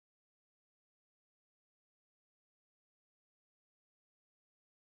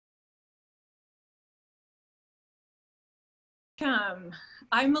Welcome.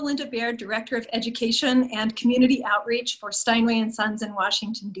 I'm Melinda Baird, Director of Education and Community Outreach for Steinway & Sons in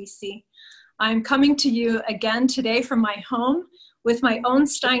Washington, D.C. I'm coming to you again today from my home with my own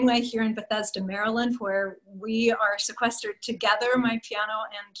Steinway here in Bethesda, Maryland, where we are sequestered together, my piano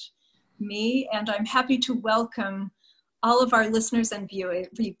and me, and I'm happy to welcome all of our listeners and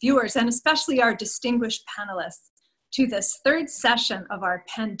viewers, and especially our distinguished panelists, to this third session of our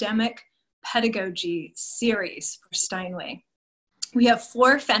pandemic pedagogy series for Steinway. We have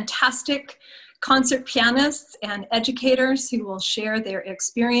four fantastic concert pianists and educators who will share their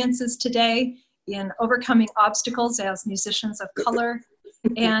experiences today in overcoming obstacles as musicians of color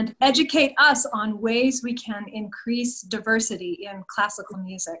and educate us on ways we can increase diversity in classical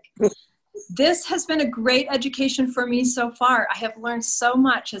music. This has been a great education for me so far. I have learned so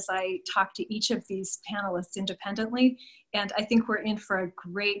much as I talk to each of these panelists independently, and I think we're in for a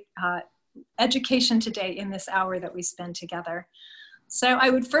great education today in this hour that we spend together. So I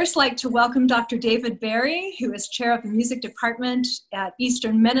would first like to welcome Dr. David Berry, who is chair of the music department at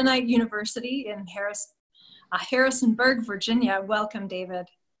Eastern Mennonite University in Harrisonburg, Virginia. Welcome, David.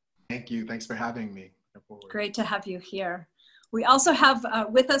 Thank you. Thanks for having me. Great to have you here. We also have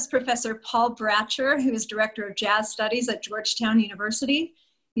with us Professor Paul Bratcher, who is Director of Jazz Studies at Georgetown University.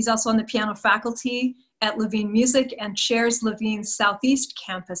 He's also on the piano faculty at Levine Music and chairs Levine's Southeast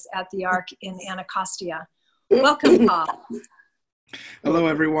campus at the Arc in Anacostia. Welcome, Paul. Hello,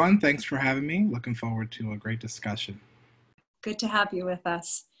 everyone. Thanks for having me. Looking forward to a great discussion. Good to have you with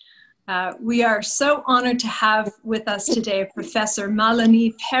us. We are so honored to have with us today Professor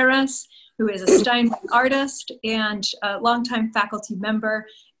Malini Perez, who is a Steinway artist and a longtime faculty member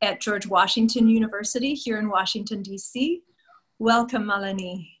at George Washington University here in Washington, D.C. Welcome,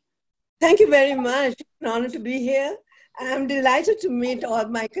 Malini. Thank you very much. It's an honor to be here. I'm delighted to meet all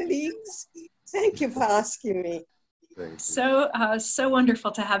my colleagues. Thank you for asking me. So wonderful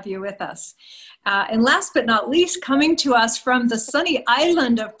to have you with us. And last but not least, coming to us from the sunny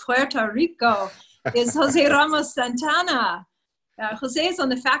island of Puerto Rico is Jose Ramos Santana. Jose is on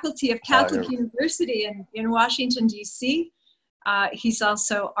the faculty of Catholic University in Washington, D.C. He's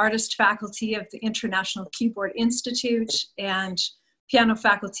also artist faculty of the International Keyboard Institute and piano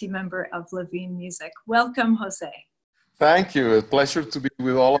faculty member of Levine Music. Welcome, Jose. Thank you. A pleasure to be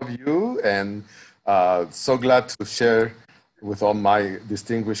with all of you, and so glad to share with all my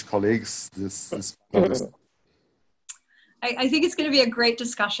distinguished colleagues this I think it's going to be a great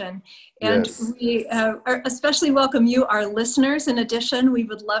discussion. And yes. We especially welcome you, our listeners. In addition, we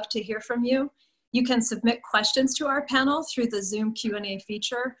would love to hear from you. You can submit questions to our panel through the Zoom Q&A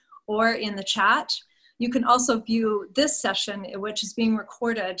feature or in the chat. You can also view this session, which is being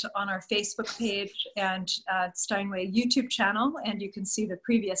recorded, on our Facebook page and Steinway YouTube channel, and you can see the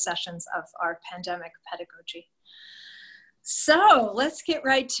previous sessions of our pandemic pedagogy. So let's get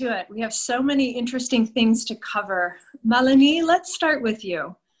right to it. We have so many interesting things to cover. Malini, let's start with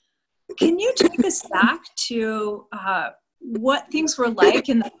you. Can you take us back to what things were like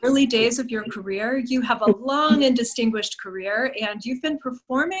in the early days of your career? You have a long and distinguished career, and you've been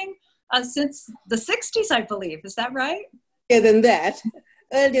performing since the 60s, I believe. Is that right? Earlier than that.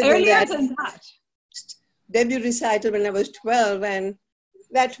 Earlier than that. Debut recital when I was 12, and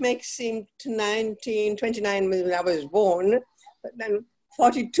that makes seem to 29 when I was born, but then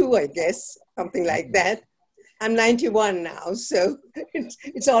 42, I guess, something like that. I'm 91 now, so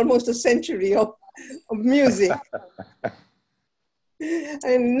it's almost a century of music.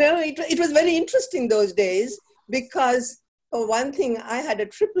 And no, it was very interesting those days because, for one thing, I had a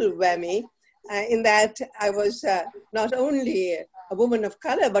triple whammy in that I was not only a woman of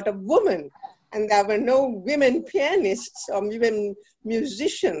color, but a woman. And there were no women pianists or women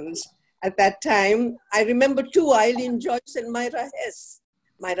musicians at that time. I remember two, Eileen Joyce and Myra Hess.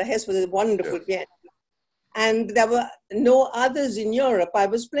 Myra Hess was a wonderful pianist. And there were no others in Europe. I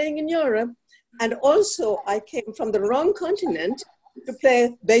was playing in Europe. And also I came from the wrong continent to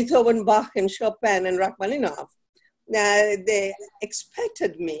play Beethoven, Bach, and Chopin, and Rachmaninoff. They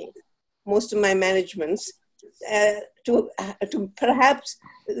expected me, most of my managements, to perhaps,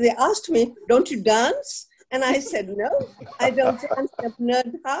 they asked me, don't you dance? And I said, no, I don't dance. I've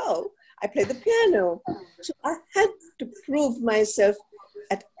learned how. I play the piano. So I had to prove myself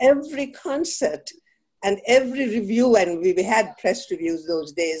at every concert and every review, and we had press reviews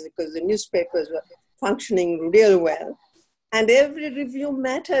those days because the newspapers were functioning real well. And every review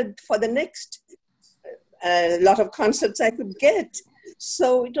mattered for the next lot of concerts I could get.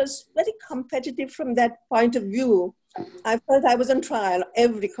 So it was very competitive from that point of view. I felt I was on trial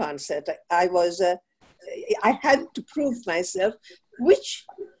every concert. I had to prove myself, which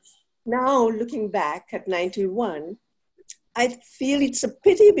now looking back at 91, I feel it's a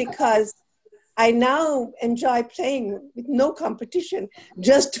pity because I now enjoy playing with no competition,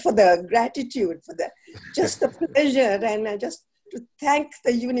 just for the gratitude, just the pleasure, and just to thank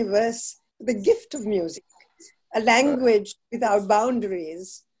the universe for the gift of music, a language without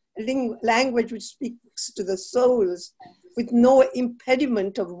boundaries, a language which speaks to the souls with no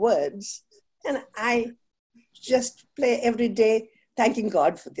impediment of words. And I just play every day, thanking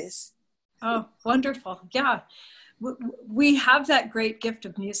God for this. Oh, wonderful. Yeah. We have that great gift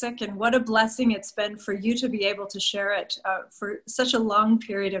of music, and what a blessing it's been for you to be able to share it for such a long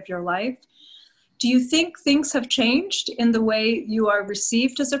period of your life. Do you think things have changed in the way you are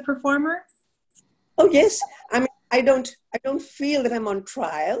received as a performer? Oh, yes. I mean, I don't feel that I'm on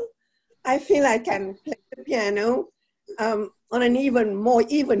trial. I feel I can play the piano on an even more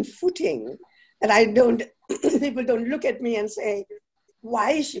even footing. And people don't look at me and say,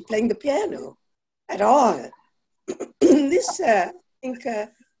 why is she playing the piano at all? This, I think,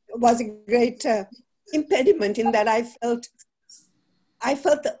 was a great impediment in that I felt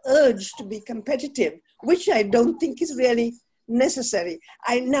the urge to be competitive, which I don't think is really necessary.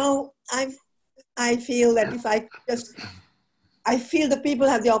 I feel that if I feel that people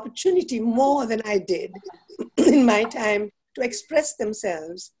have the opportunity more than I did in my time to express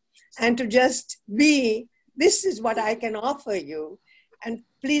themselves and to just be, this is what I can offer you, and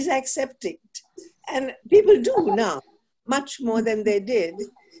please accept it. And people do now, much more than they did,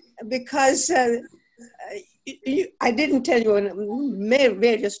 because I didn't tell you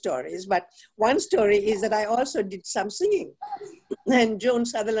various stories, but one story is that I also did some singing. And Joan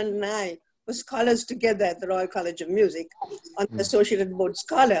Sutherland and I were scholars together at the Royal College of Music on the Associated Board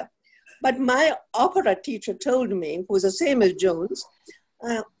Scholar. But my opera teacher told me, who was the same as Joan's,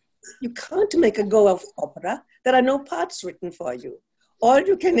 you can't make a go of opera. There are no parts written for you. All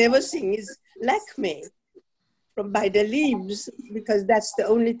you can ever sing is Lakme by Delibes, because that's the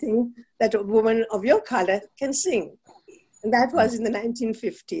only thing that a woman of your color can sing. And that was in the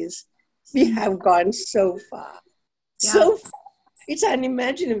 1950s. We have gone so far. Yeah. So far. It's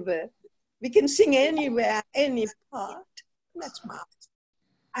unimaginable. We can sing anywhere, any part. That's marvelous.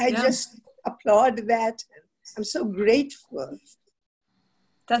 I just applaud that. I'm so grateful.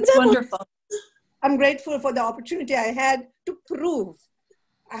 That's wonderful. I'm grateful for the opportunity I had to prove.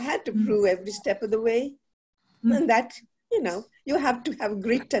 I had to prove every step of the way. And that, you have to have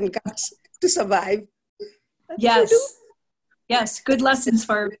grit and guts to survive. Yes. Yes, good lessons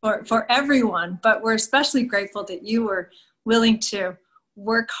for everyone. But we're especially grateful that you were willing to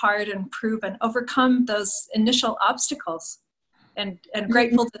work hard and prove and overcome those initial obstacles. And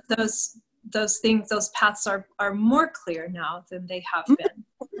grateful that those paths are more clear now than they have been.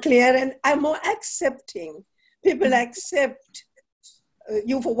 Clear, and I'm more accepting. People accept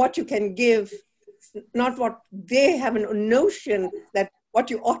you for what you can give, not what they have a notion that what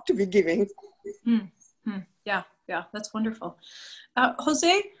you ought to be giving. Yeah, that's wonderful.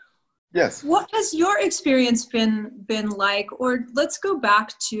 Jose? Yes. What has your experience been like? Or let's go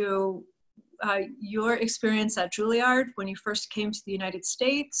back to your experience at Juilliard when you first came to the United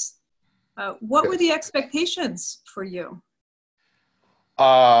States. What were the expectations for you?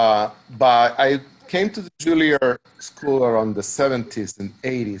 But I came to the Juilliard School around the 70s and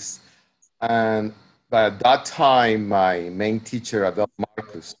 80s. And at that time, my main teacher, Adele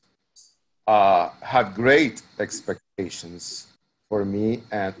Marcus, had great expectations for me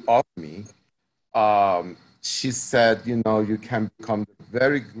and of me. She said, you can become the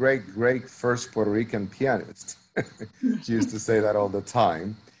very great first Puerto Rican pianist. She used to say that all the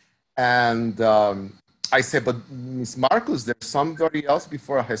time. And I said, but Miss Marcus, there's somebody else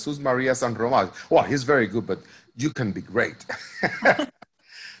before Jesus Maria San Román. Well, he's very good, but you can be great.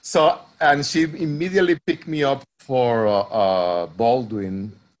 So, and she immediately picked me up for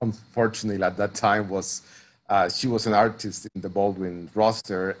Baldwin. Unfortunately, at that time she was an artist in the Baldwin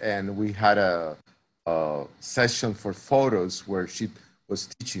roster, and we had a session for photos where she was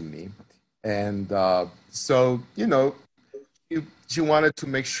teaching me. And so, she wanted to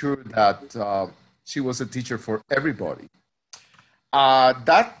make sure that she was a teacher for everybody.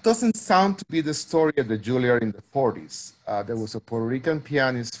 That doesn't sound to be the story at the Juilliard in the 40s. There was a Puerto Rican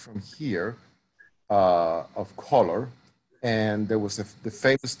pianist from here of color, and there was the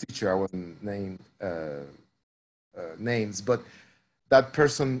famous teacher, I wasn't named names, but that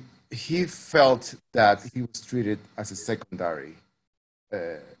person, he felt that he was treated as a secondary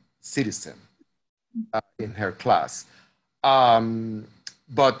citizen in her class.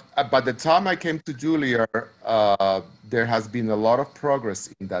 But by the time I came to Juilliard, there has been a lot of progress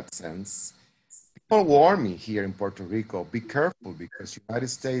in that sense. People warn me here in Puerto Rico, be careful because United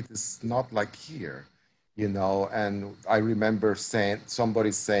States is not like here. you know, and I remember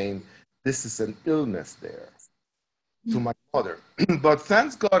somebody saying, this is an illness there to my mother. But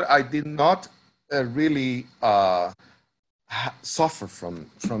thanks God, I did not really suffer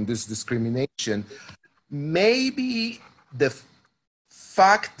from this discrimination. Maybe the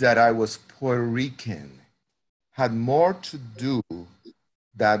fact that I was Puerto Rican had more to do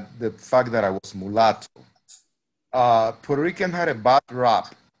than the fact that I was mulatto. Puerto Rican had a bad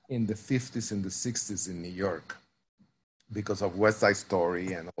rap in the 50s and the 60s in New York because of West Side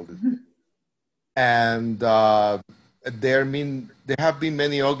Story and all this. And there have been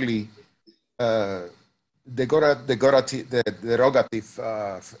many ugly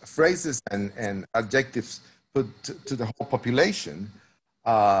derogative phrases and adjectives put to the whole population,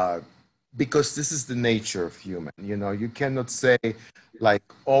 because this is the nature of human. You know, you cannot say like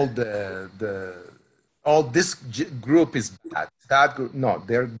all this group is bad. That group, no,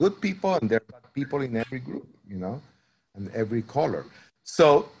 there are good people and there are bad people in every group, you know, and every color.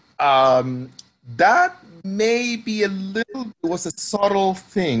 So that may be it was a subtle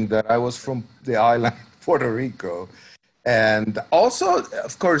thing that I was from the island Puerto Rico. And also,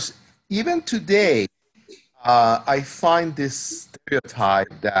 of course, even today, I find this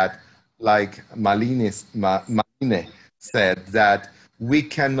stereotype that, like Maline said, that we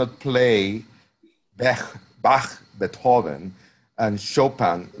cannot play Bach, Beethoven, and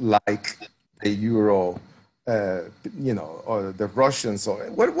Chopin like the Euro, you know, or the Russians, or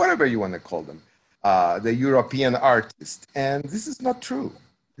whatever you want to call them, the European artist. And this is not true.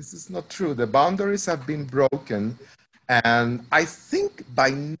 This is not true. The boundaries have been broken. And I think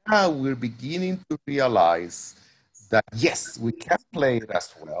by now we're beginning to realize that, yes, we can play it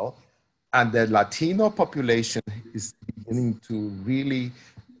as well. And the Latino population is beginning to really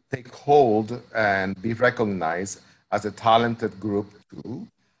take hold and be recognized as a talented group too.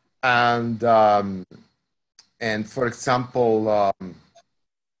 And for example,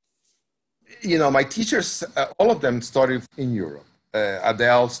 you know, my teachers, all of them studied in Europe.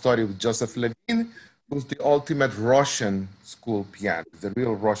 Adele studied with Joseph Levine, who's the ultimate Russian school pianist, the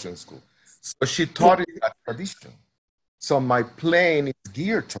real Russian school. So she taught in that tradition. So my playing is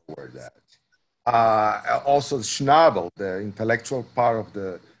geared toward that. Also Schnabel, the intellectual part of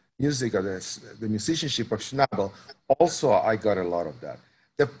the music, or the musicianship of Schnabel, also I got a lot of that.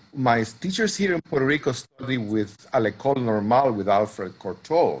 My teachers here in Puerto Rico studied with à l'École Normale with Alfred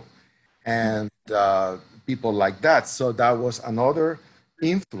Cortot and people like that. So that was another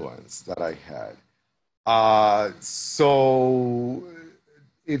influence that I had. So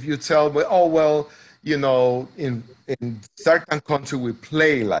if you tell me, oh, well, you know, in certain country we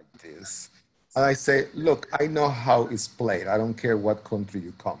play like this, and I say, look, I know how it's played. I don't care what country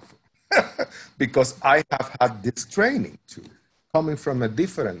you come from, because I have had this training too, coming from a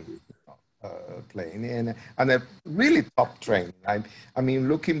different playing and a really top training. I mean,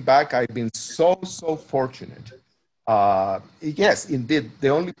 looking back, I've been so fortunate. Yes, indeed, the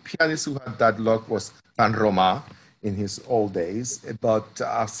only pianist who had that luck was Pan Roma in his old days. But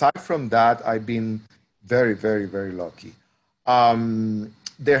aside from that, I've been very, very, very lucky.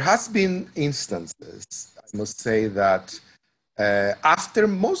 There has been instances, I must say, that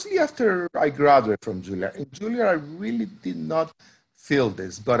mostly after I graduated from Juilliard. In Juilliard, I really did not feel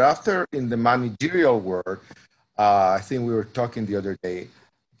this, but after in the managerial world, I think we were talking the other day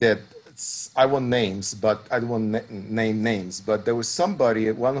that I want names, but I don't want to name names, but there was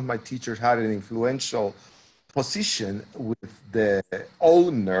somebody, one of my teachers had an influential position with the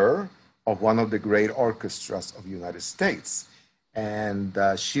owner of one of the great orchestras of the United States. And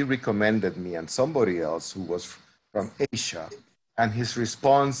she recommended me and somebody else who was from Asia. And his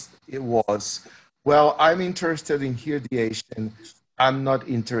response was, well, I'm interested in here the Asian. I'm not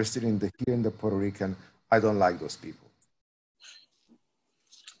interested in hearing the Puerto Rican. I don't like those people.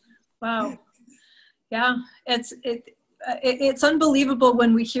 Wow. Yeah, it's unbelievable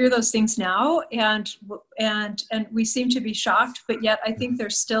when we hear those things now, and we seem to be shocked, but yet I think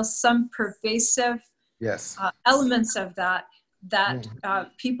there's still some pervasive elements of that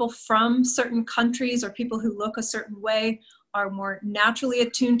people from certain countries or people who look a certain way are more naturally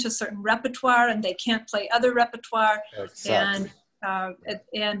attuned to certain repertoire and they can't play other repertoire. Exactly.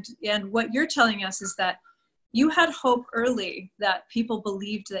 And what you're telling us is that you had hope early that people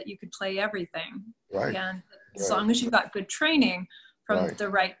believed that you could play everything. Right. And as long as you got good training from the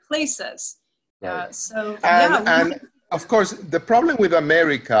right places. Right. And of course, the problem with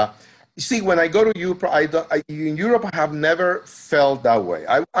America, you see, when I go to Europe, in Europe, I have never felt that way.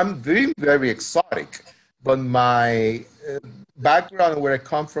 I'm very, very exotic, but my background where I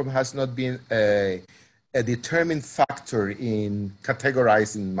come from has not been a determined factor in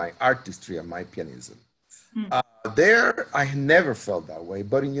categorizing my artistry and my pianism. There, I never felt that way.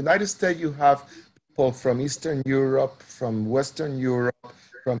 But in the United States, you have people from Eastern Europe, from Western Europe,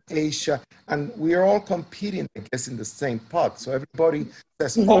 from Asia, and we are all competing, I guess, in the same pot. So everybody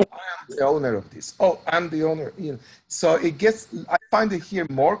says, "Oh, I am the owner of this. Oh, I'm the owner." You know, so it gets. I find it here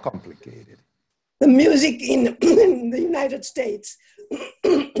more complicated. The music in the United States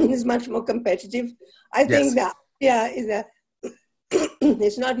is much more competitive. I think that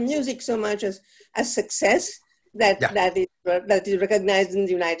it's not music so much as success that is recognized in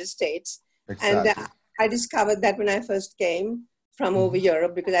the United States. Exactly. And I discovered that when I first came from over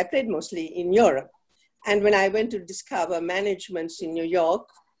Europe, because I played mostly in Europe. And when I went to discover managements in New York,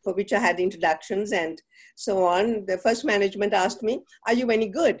 for which I had introductions and so on, the first management asked me, "Are you any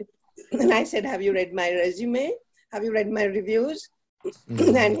good?" And I said, "Have you read my resume? Have you read my reviews?"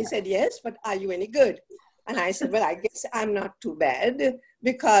 And he said, "Yes, but are you any good?" And I said, "Well, I guess I'm not too bad,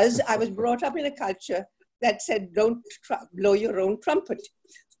 because I was brought up in a culture that said, don't blow your own trumpet."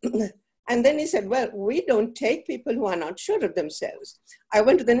 And then he said, "Well, we don't take people who are not sure of themselves." I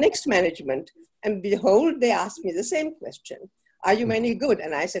went to the next management, and behold, they asked me the same question. "Are you any good?"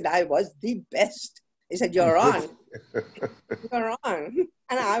 And I said, "I was the best." He said, "You're on." You're on.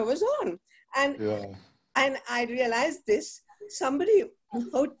 And I was on. And I realized this. Somebody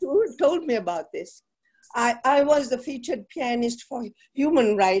who told me about this. I was the featured pianist for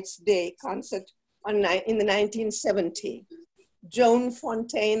Human Rights Day concert in the 1970. Joan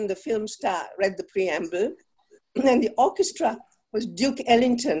Fontaine, the film star, read the preamble. And the orchestra was Duke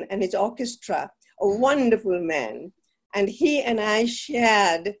Ellington and his orchestra, a wonderful man. And he and I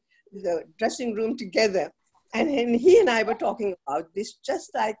shared the dressing room together. And he and I were talking about this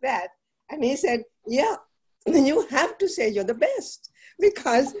just like that. And he said, "Yeah, you have to say you're the best,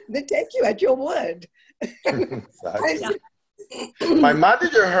 because they take you at your word." Exactly. My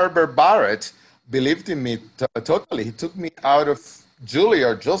manager, Herbert Barrett, believed in me totally. He took me out of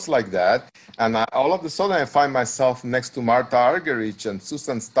Juilliard just like that. And all of a sudden, I find myself next to Martha Argerich and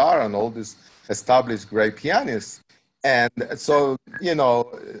Susan Starr and all these established great pianists. And so, you know,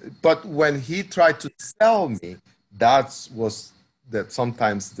 but when he tried to sell me, that was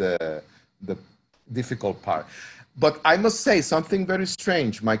sometimes the difficult part. But I must say something very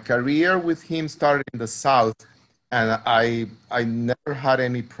strange. My career with him started in the South, and I never had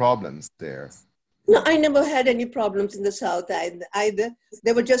any problems there. No, I never had any problems in the South either.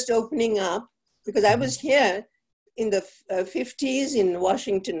 They were just opening up, because I was here in the 50s in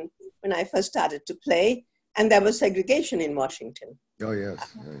Washington when I first started to play. And there was segregation in Washington. Oh, yes.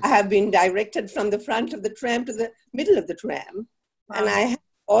 I have been directed from the front of the tram to the middle of the tram. Wow. And I have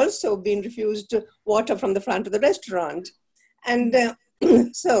also been refused water from the front of the restaurant. And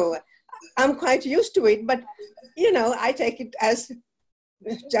so I'm quite used to it. But, you know, I take it as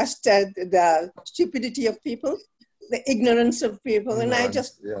just the stupidity of people, the ignorance of people. And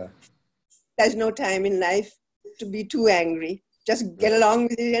there's no time in life to be too angry. Just get along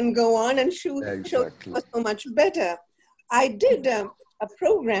with it and go on and show so much better. I did a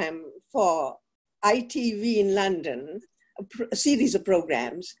program for ITV in London, a series of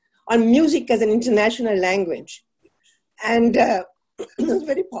programs on music as an international language. And it was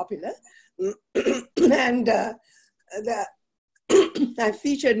very popular. And I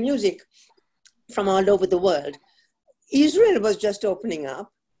featured music from all over the world. Israel was just opening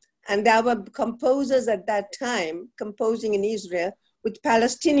up. And there were composers at that time composing in Israel with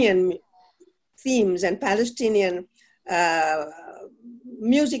Palestinian themes and Palestinian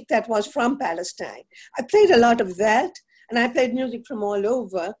music that was from Palestine. I played a lot of that, and I played music from all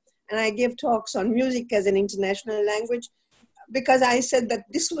over. And I gave talks on music as an international language, because I said that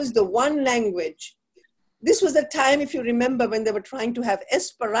this was the one language. This was the time, if you remember, when they were trying to have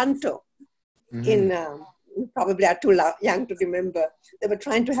Esperanto in... probably are too young to remember. They were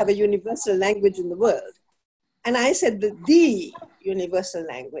trying to have a universal language in the world. And I said that the universal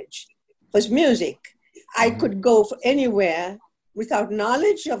language was music. I could go anywhere without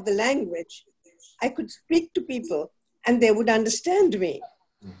knowledge of the language. I could speak to people and they would understand me.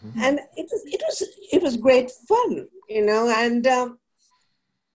 And it was great fun, you know. And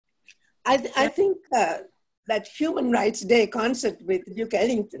I think that Human Rights Day concert with Duke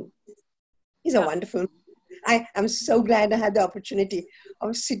Ellington is a wonderful. I am so glad I had the opportunity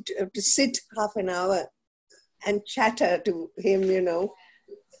of to sit half an hour and chatter to him, you know,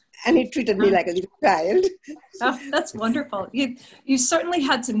 and he treated me like a little child. Oh, that's wonderful. You certainly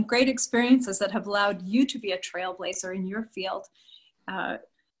had some great experiences that have allowed you to be a trailblazer in your field.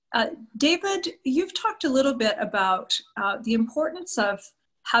 David, you've talked a little bit about the importance of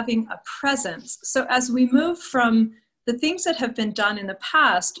having a presence. So as we move from the things that have been done in the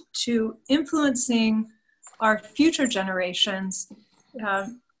past to influencing our future generations.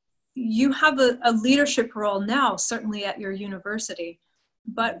 You have a leadership role now, certainly at your university,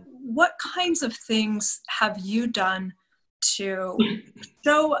 but what kinds of things have you done to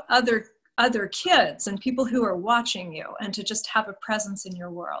show other kids and people who are watching you, and to just have a presence in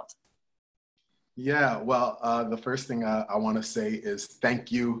your world? Yeah, well, the first thing I want to say is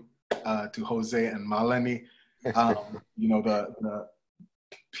thank you to Jose and Maleni. You know, the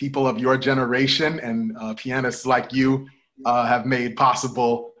people of your generation and pianists like you have made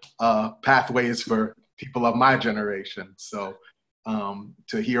possible pathways for people of my generation. So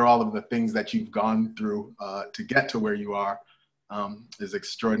to hear all of the things that you've gone through to get to where you are is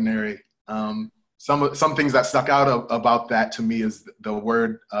extraordinary. Some things that stuck out about that to me is the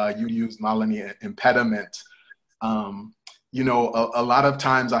word you used, Maleni, impediment. You know, a lot of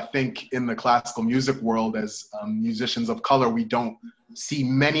times I think in the classical music world, as musicians of color, we don't see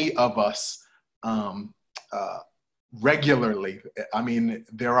many of us regularly. I mean,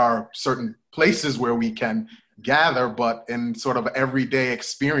 there are certain places where we can gather, but in sort of everyday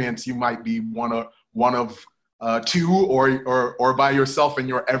experience, you might be one of two or by yourself in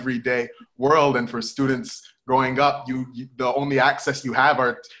your everyday world. And for students growing up, the only access you have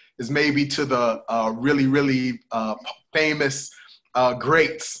is maybe to the really, really famous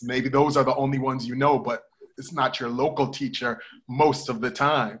greats. Maybe those are the only ones you know, but it's not your local teacher most of the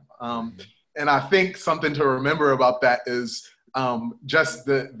time. And I think something to remember about that is just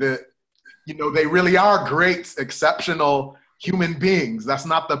you know, they really are great, exceptional human beings. That's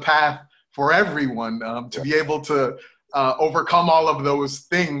not the path for everyone. To be able to overcome all of those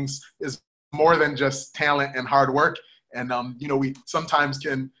things is more than just talent and hard work. And, you know, we sometimes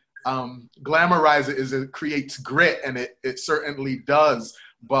can glamorize it as it creates grit, and it certainly does.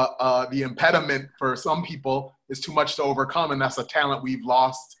 But the impediment for some people is too much to overcome, and that's a talent we've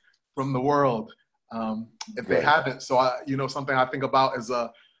lost from the world if they haven't. So, you know, something I think about as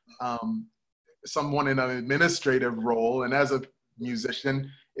someone in an administrative role and as a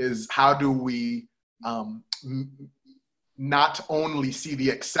musician is how do we not only see the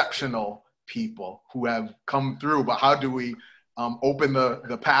exceptional people who have come through, but how do we open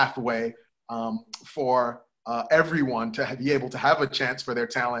the pathway for everyone to be able to have a chance for their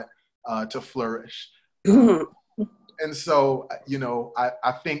talent to flourish. And so, you know,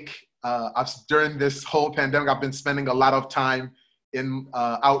 I think during this whole pandemic, I've been spending a lot of time in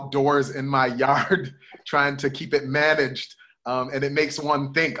outdoors in my yard trying to keep it managed. And it makes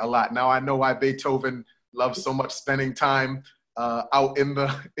one think a lot. Now I know why Beethoven loves so much spending time out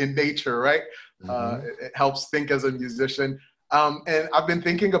in nature, right? It helps think as a musician. And I've been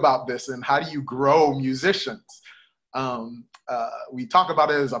thinking about this and how do you grow musicians? We talk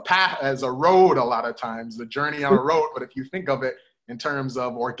about it as a path, as a road a lot of times, the journey on a road. But if you think of it in terms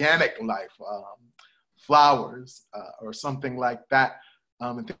of organic life, flowers or something like that,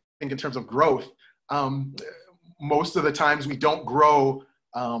 and think in terms of growth, most of the times we don't grow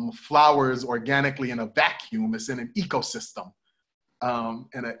flowers organically in a vacuum. It's in an ecosystem.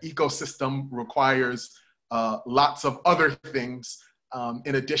 And an ecosystem requires lots of other things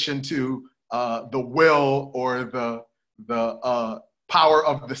in addition to the will or the power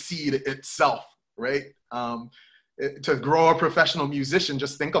of the seed itself, right? To grow a professional musician,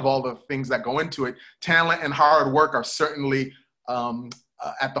 just think of all the things that go into it. Talent and hard work are certainly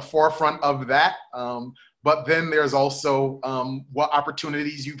at the forefront of that. But then there's also what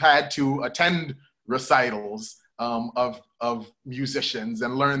opportunities you've had to attend recitals of musicians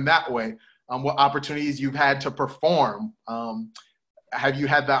and learn that way. What opportunities you've had to perform. Have you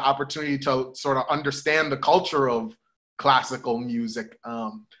had the opportunity to sort of understand the culture of classical music?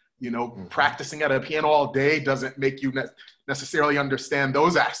 You know, practicing at a piano all day doesn't make you necessarily understand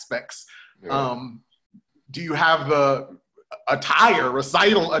those aspects. Do you have the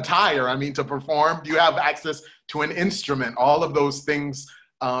recital attire, I mean, to perform? Do you have access to an instrument? All of those things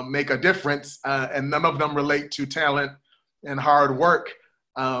make a difference, and none of them relate to talent and hard work.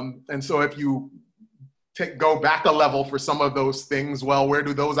 And so if you go back a level for some of those things, well, where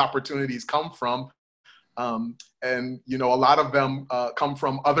do those opportunities come from? And, you know, a lot of them come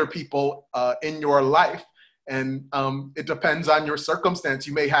from other people in your life. And it depends on your circumstance.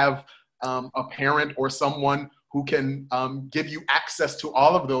 You may have a parent or someone who can give you access to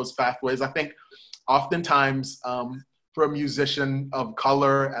all of those pathways. I think oftentimes for a musician of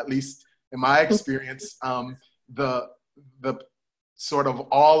color, at least in my experience, the sort of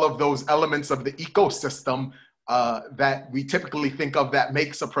all of those elements of the ecosystem that we typically think of that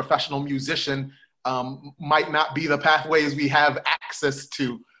makes a professional musician might not be the pathways we have access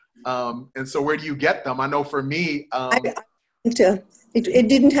to. And so where do you get them? I know for me, it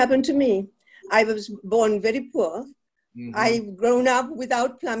didn't happen to me. I was born very poor. I've grown up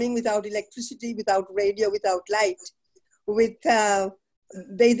without plumbing, without electricity, without radio, without light, with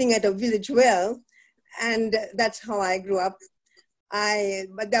bathing at a village well. And that's how I grew up.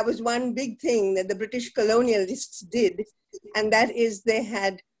 But there was one big thing that the British colonialists did, and that is they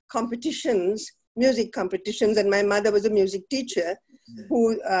had competitions, music competitions, and my mother was a music teacher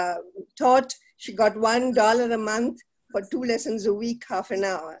who taught. She got $1 a month for 2 lessons a week, half an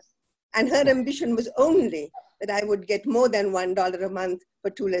hour. And her ambition was only that I would get more than $1 a month for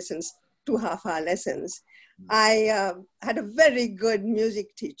 2 lessons, 2 half-hour lessons. I had a very good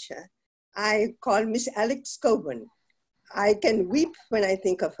music teacher. I call Miss Alex Coburn. I can weep when I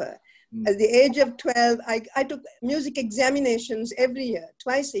think of her. At the age of 12, I took music examinations every year,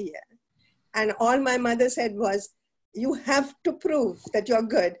 twice a year. And all my mother said was, you have to prove that you're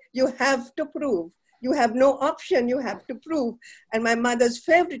good. You have to prove. You have no option, you have to prove. And my mother's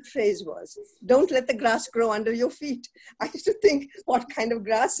favorite phrase was, don't let the grass grow under your feet. I used to think, what kind of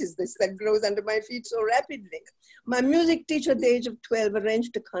grass is this that grows under my feet so rapidly? My music teacher at the age of 12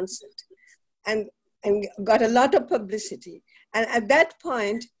 arranged a concert and got a lot of publicity. And at that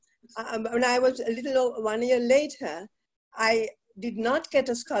point, when I was a little over 1 year later, I did not get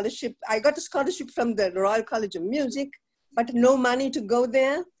a scholarship. I got a scholarship from the Royal College of Music, but no money to go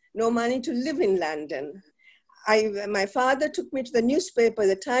there. No money to live in London. My father took me to the newspaper,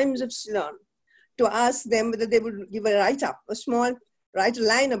 the Times of Ceylon, to ask them whether they would give a write-up, write a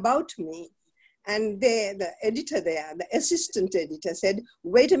line about me. And the editor there, the assistant editor said,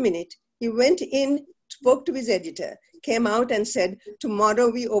 wait a minute. He went in, spoke to his editor, came out and said, tomorrow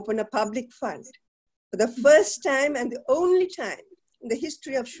we open a public fund. For the first time and the only time in the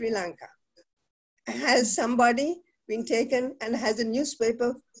history of Sri Lanka, has somebody been taken and has a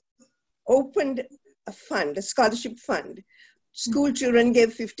newspaper opened a fund, a scholarship fund. School children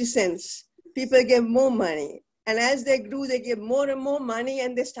gave 50 cents. People gave more money. And as they grew, they gave more and more money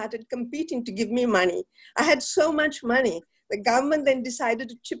and they started competing to give me money. I had so much money. The government then decided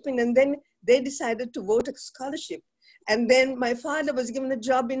to chip in and then they decided to vote a scholarship. And then my father was given a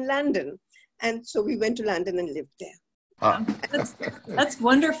job in London. And so we went to London and lived there. Ah. That's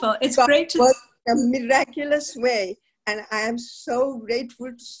wonderful. It's God great to worked in a miraculous way. And I am so grateful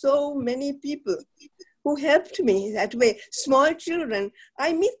to so many people who helped me that way. Small children,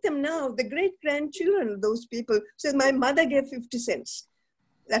 I meet them now, the great-grandchildren of those people. Says my mother gave 50 cents.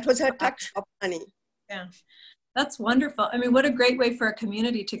 That was her tuck shop money. Yeah, that's wonderful. I mean, what a great way for a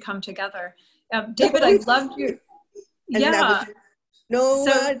community to come together. David, I loved you. Yeah. No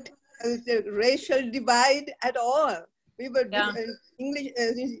racial divide at all. We were English,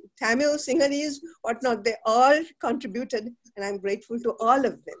 Tamil, Sinhalese, whatnot. They all contributed, and I'm grateful to all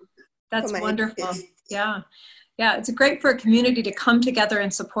of them. That's wonderful. Yeah. Yeah, it's great for a community to come together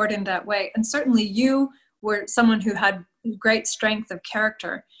and support in that way. And certainly you were someone who had great strength of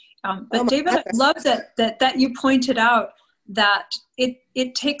character. But David, I love that you pointed out that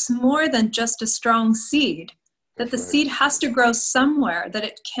it takes more than just a strong seed, that the seed has to grow somewhere, that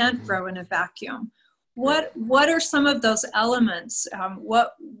it can't grow in a vacuum. What are some of those elements?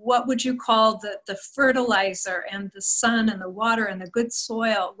 What would you call the fertilizer and the sun and the water and the good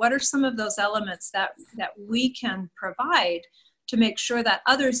soil? What are some of those elements that we can provide to make sure that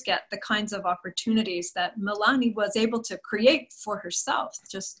others get the kinds of opportunities that Melanie was able to create for herself?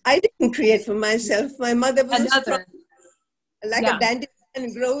 I didn't create for myself. My mother was like a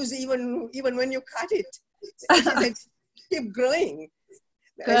dandelion grows even when you cut it. She said, keep growing.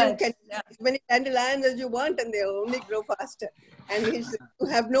 You can as many dandelions as you want and they'll only grow faster. And he said, you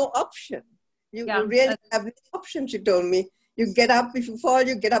have no option. You really have no option, she told me. You get up, if you fall,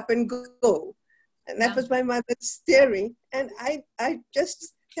 you get up and go. And that was my mother's theory. And I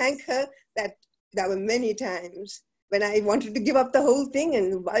just thank her that there were many times when I wanted to give up the whole thing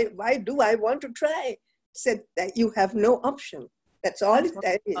and why do I want to try? Said that you have no option. That's all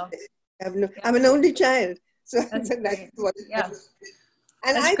that is. I'm an only child. So that's what it is.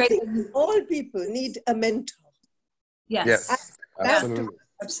 And I think all people need a mentor. Yes.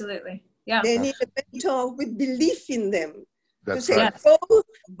 Absolutely. Yeah. They need a mentor with belief in them. That's to say, right. go,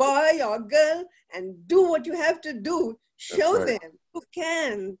 boy or girl, and do what you have to do. Show them who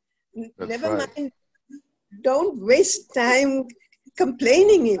can. Never mind. Don't waste time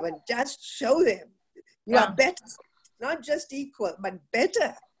complaining even. Just show them. You are better. Not just equal, but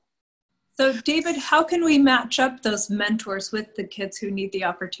better. So David, how can we match up those mentors with the kids who need the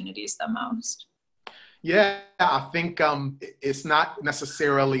opportunities the most? Yeah, I think it's not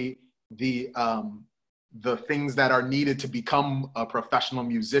necessarily the things that are needed to become a professional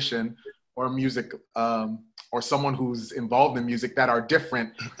musician, or music or someone who's involved in music that are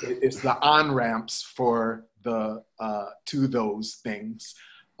different. It's the on-ramps for the to those things.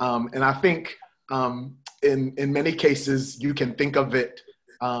 And I think in many cases, you can think of it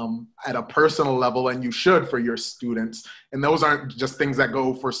at a personal level, and you should for your students. And those aren't just things that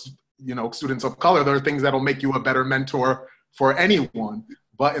go for, you know, students of color. There are things that'll make you a better mentor for anyone.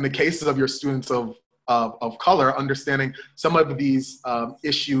 But in the cases of your students of color, understanding some of these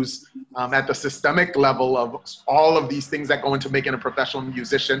issues at the systemic level of all of these things that go into making a professional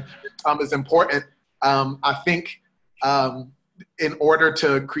musician is important. I think in order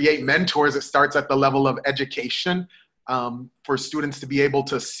to create mentors, it starts at the level of education for students to be able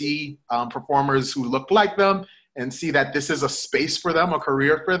to see performers who look like them and see that this is a space for them, a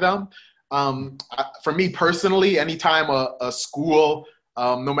career for them. For me personally, anytime a school,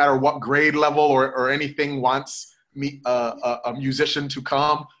 no matter what grade level or anything, wants me a musician to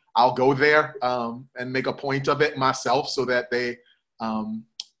come, I'll go there and make a point of it myself so that they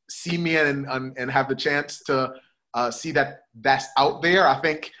see me and have the chance to see that that's out there. I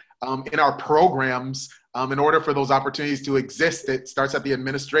think in our programs, in order for those opportunities to exist, it starts at the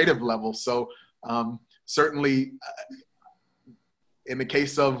administrative level. So certainly in the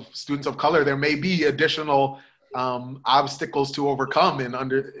case of students of color, there may be additional obstacles to overcome and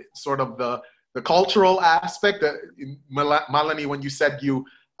under sort of the cultural aspect. Malini, when you said you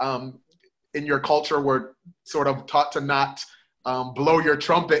in your culture were sort of taught to not blow your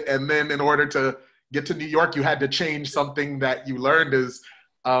trumpet, and then in order to get to New York, you had to change something that you learned is,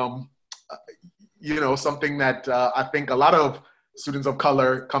 you know, something that I think a lot of students of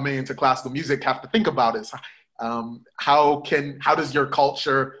color coming into classical music have to think about is how does your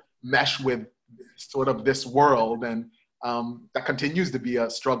culture mesh with sort of this world? And that continues to be a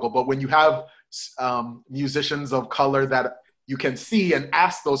struggle. But when you have musicians of color that you can see and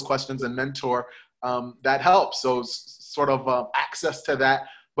ask those questions and mentor, that helps. So sort of access to that.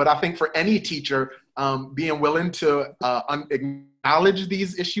 But I think for any teacher, being willing to acknowledge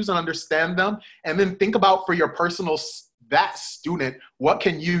these issues and understand them, and then think about for your personal, that student, what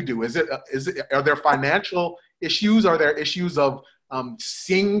can you do? Are there financial issues? Are there issues of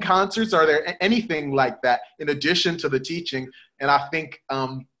sing concerts? Are there anything like that in addition to the teaching? And I think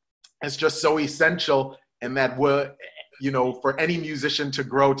it's just so essential, and that we're, you know, for any musician to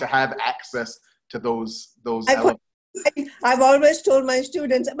grow, to have access to those elements. I've always told my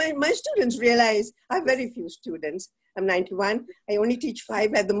students, my students realize I have very few students. I'm 91. I only teach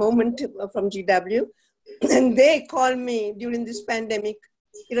 5 at the moment from GW. And they call me during this pandemic,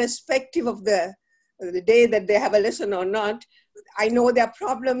 irrespective of the day that they have a lesson or not. I know their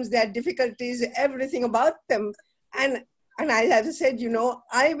problems, their difficulties, everything about them. And I have said, you know,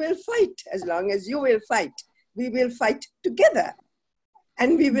 I will fight as long as you will fight. We will fight together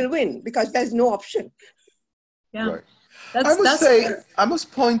and we will win, because there's no option. Yeah. Right. I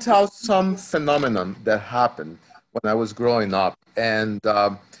must point out some phenomenon that happened when I was growing up. And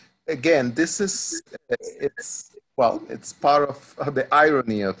again, it's part of the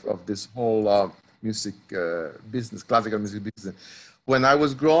irony of this whole music business, classical music business. When I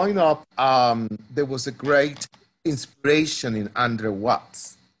was growing up, there was a great inspiration in Andrew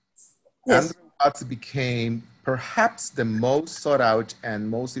Watts. Yes. Andrew Watts became perhaps the most sought out and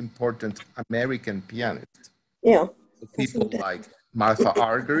most important American pianist. Yeah. People like Martha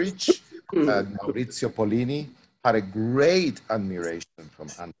Argerich, Maurizio Pollini had a great admiration from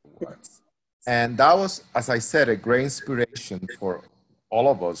Andrew Watts. And that was, as I said, a great inspiration for all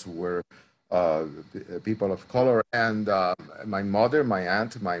of us who were people of color. And my mother, my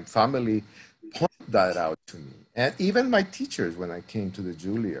aunt, my family pointed that out to me. And even my teachers, when I came to the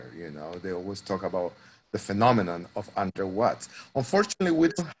Juilliard, you know, they always talk about the phenomenon of Andrew Watts. Unfortunately, we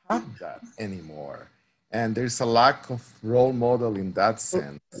don't have that anymore. And there's a lack of role model in that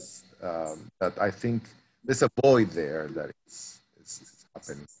sense that I think there's a void there that is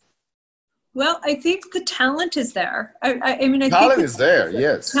happening. Well, I think the talent is there. I mean, talent is there,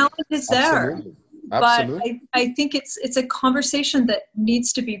 yes. Talent is there. Absolutely. Absolutely. But I think it's a conversation that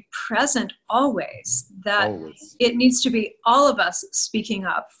needs to be present always, that it needs to be all of us speaking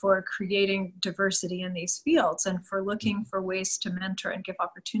up for creating diversity in these fields and for looking for ways to mentor and give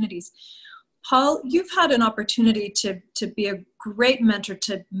opportunities. Paul, you've had an opportunity to be a great mentor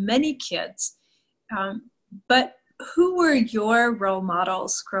to many kids, but who were your role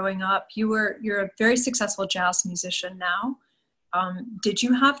models growing up? You're a very successful jazz musician now. Did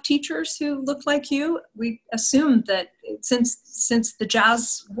you have teachers who looked like you? We assume that since the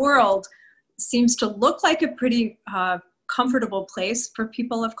jazz world seems to look like a pretty comfortable place for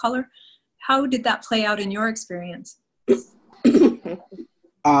people of color, how did that play out in your experience?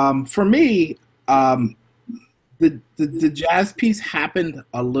 For me, the jazz piece happened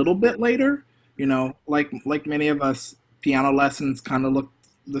a little bit later. You know, like many of us, piano lessons kind of look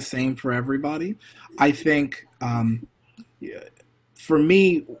the same for everybody. I think yeah, for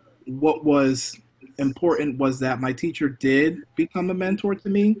me, what was important was that my teacher did become a mentor to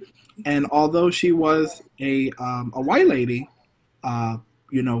me, and although she was a white lady, uh,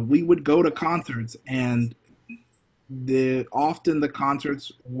 you know, we would go to concerts, and often the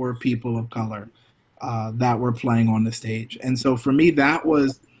concerts were people of color that were playing on the stage, and so for me, that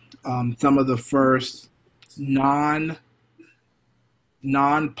was some of the first non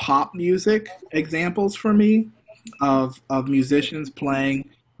non pop music examples for me of musicians playing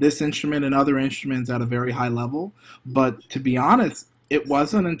this instrument and other instruments at a very high level. But to be honest, it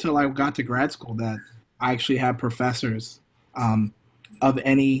wasn't until I got to grad school that I actually had um, of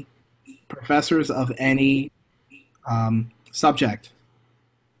any professors of any subject,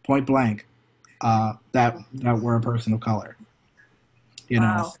 point blank, that were a person of color. You know,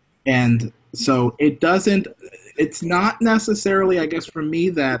 Wow. and so it's not necessarily, I guess, for me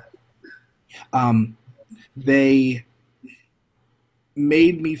that um, they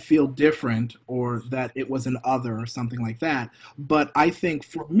made me feel different or that it was an other or something like that. But I think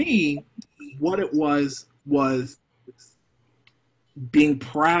for me, what it was being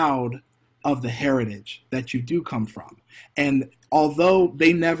proud of the heritage that you do come from. And although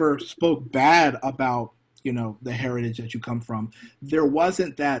they never spoke bad about, you know, the heritage that you come from, there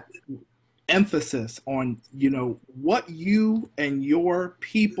wasn't that emphasis on, you know, what you and your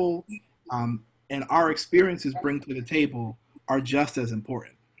people and our experiences bring to the table are just as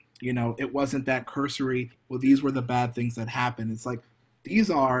important. You know, it wasn't that cursory, well, these were the bad things that happened. It's like, these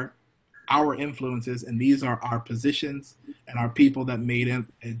are our influences and these are our positions and our people that made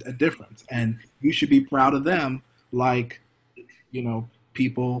a difference. And you should be proud of them like, you know,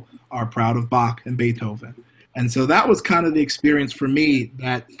 people are proud of Bach and Beethoven. And so that was kind of the experience for me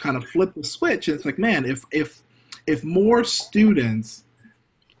that kind of flipped the switch. It's like, man, if more students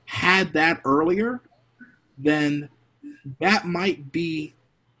had that earlier, then that might be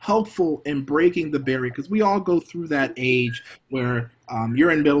helpful in breaking the barrier because we all go through that age where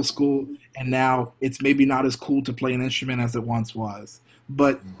you're in middle school and now it's maybe not as cool to play an instrument as it once was.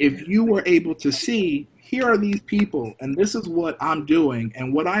 But if you were able to see, here are these people and this is what I'm doing,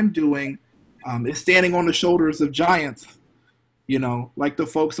 and what I'm doing is standing on the shoulders of giants, you know, like the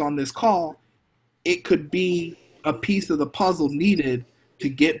folks on this call, it could be a piece of the puzzle needed to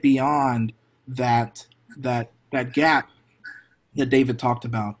get beyond that gap that David talked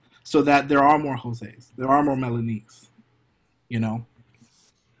about, so that there are more Jose's, there are more Melaniques, you know.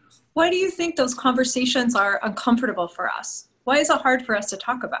 Why do you think those conversations are uncomfortable for us? Why is it hard for us to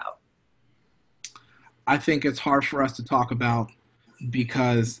talk about? I think it's hard for us to talk about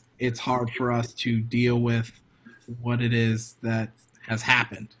because it's hard for us to deal with what it is that has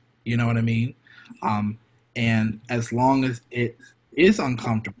happened. You know what I mean? And as long as it is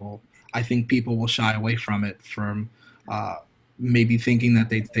uncomfortable, I think people will shy away from it, from uh, maybe thinking that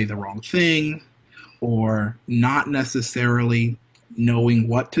they say the wrong thing or not necessarily knowing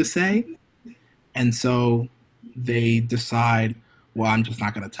what to say. And so they decide, well, I'm just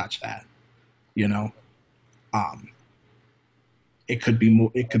not going to touch that, you know? Um, it could be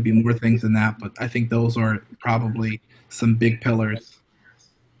more, it could be more things than that, but I think those are probably some big pillars.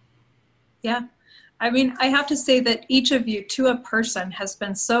 Yeah. I mean, I have to say that each of you, to a person, has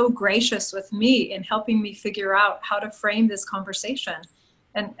been so gracious with me in helping me figure out how to frame this conversation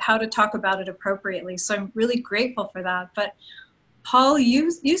and how to talk about it appropriately. So I'm really grateful for that. But Paul,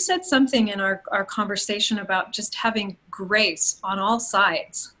 you said something in our conversation about just having grace on all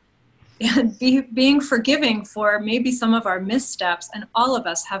sides and being forgiving for maybe some of our missteps, and all of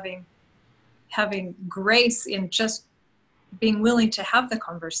us having grace in just being willing to have the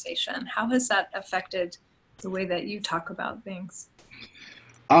conversation. How has that affected the way that you talk about things?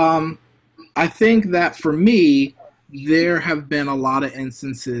 I think that for me, there have been a lot of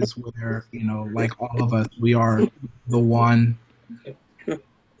instances where, you know, like all of us, we are the one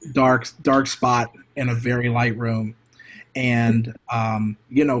dark spot in a very light room. And,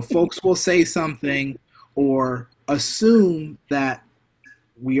 you know, folks will say something or assume that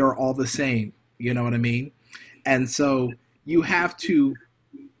we are all the same. You know what I mean? And so you have to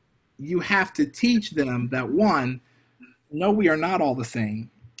teach them that, one, no, we are not all the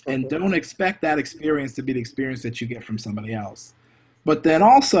same, and don't expect that experience to be the experience that you get from somebody else. But then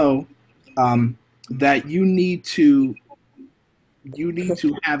also that you need to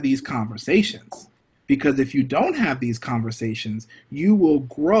have these conversations, because if you don't have these conversations, you will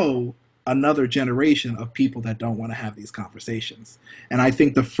grow another generation of people that don't want to have these conversations. And I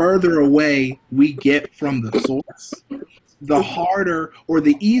think the further away we get from the source, the harder or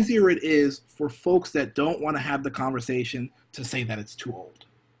the easier it is for folks that don't want to have the conversation to say that it's too old.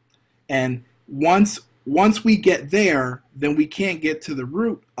 And once we get there, then we can't get to the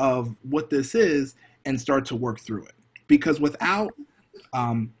root of what this is and start to work through it. Because without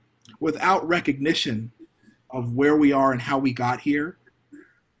recognition of where we are and how we got here,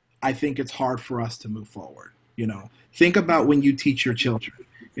 I think it's hard for us to move forward. You know, think about when you teach your children.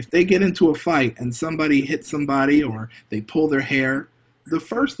 If they get into a fight and somebody hits somebody or they pull their hair, the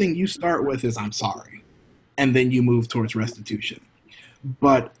first thing you start with is, I'm sorry. And then you move towards restitution.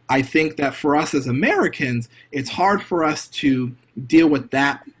 But I think that for us as Americans, it's hard for us to deal with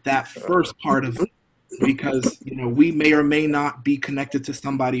that first part of it, because, you know, we may or may not be connected to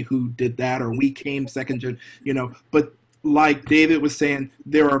somebody who did that, or we came second, you know, but like David was saying,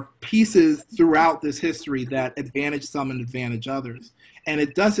 there are pieces throughout this history that advantage some and advantage others. And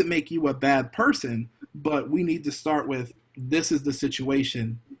it doesn't make you a bad person, but we need to start with, this is the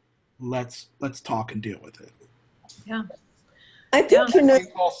situation. Let's talk and deal with it. Yeah. I think, you know,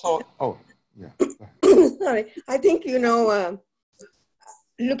 also, oh, yeah. sorry. I think, you know,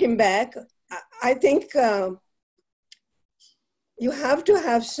 looking back, I think you have to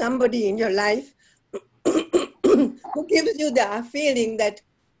have somebody in your life who gives you the feeling that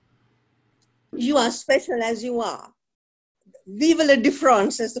you are special as you are. Vive la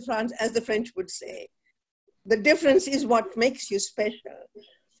différence, as the French would say. The difference is what makes you special.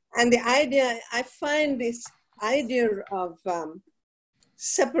 And the idea, I find this idea of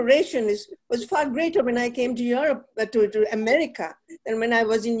separation was far greater when I came to Europe, to America, than when I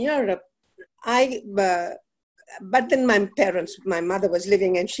was in Europe. But then my mother was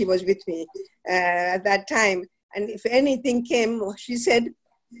living and she was with me at that time. And if anything came, she said,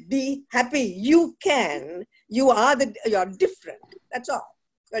 be happy, you can. You're different, that's all.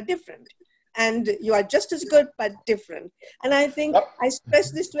 You're different. And you are just as good, but different. And I think I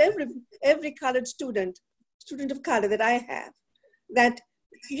stress this to every college student of color that I have, that,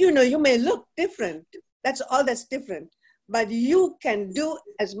 you know, you may look different. That's all that's different. But you can do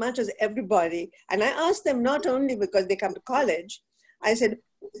as much as everybody. And I asked them, not only because they come to college, I said,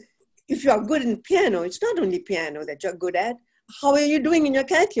 if you are good in piano, it's not only piano that you're good at. How are you doing in your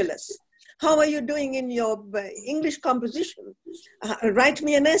calculus? How are you doing in your English composition? Write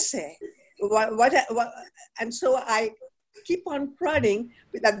me an essay. And so I keep on prodding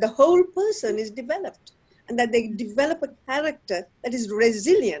that the whole person is developed and that they develop a character that is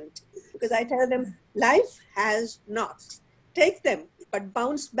resilient. Because I tell them, life has knocks. Take them, but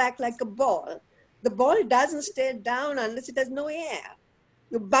bounce back like a ball. The ball doesn't stay down unless it has no air.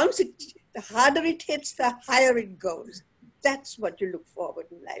 You bounce it, the harder it hits, the higher it goes. That's what you look forward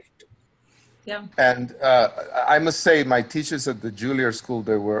in life to. Yeah. And I must say, my teachers at the Juilliard School,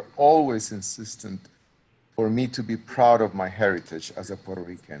 they were always insistent for me to be proud of my heritage as a Puerto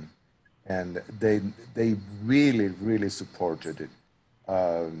Rican. And they really, really supported it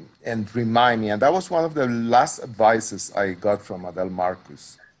and remind me. And that was one of the last advices I got from Adele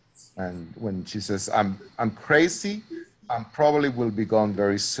Marcus. And when she says, I'm crazy, I probably will be gone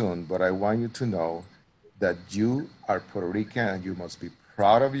very soon, but I want you to know that you are Puerto Rican and you must be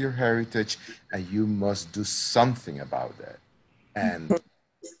proud of your heritage and you must do something about that. And,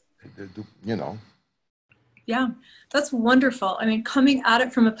 you know. Yeah, that's wonderful. I mean, coming at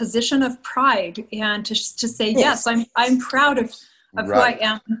it from a position of pride and to say, yes, I'm proud of Right. who I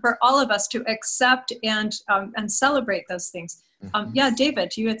am, and for all of us to accept and celebrate those things. Yeah,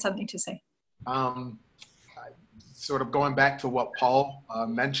 David, you had something to say. Sort of going back to what Paul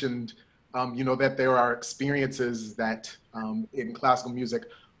mentioned, you know, that there are experiences that in classical music,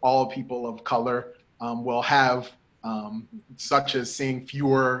 all people of color will have, such as seeing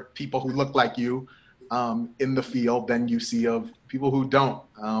fewer people who look like you in the field than you see of people who don't.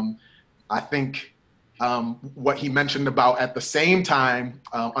 I think what he mentioned about at the same time,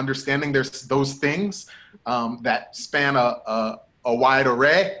 understanding there's those things that span a wide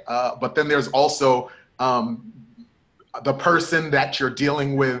array, but then there's also the person that you're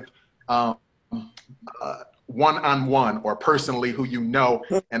dealing with one-on-one or personally, who you know,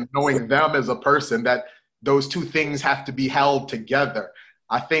 and knowing them as a person, that those two things have to be held together.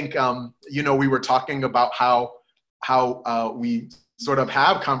 I think, you know, we were talking about how we sort of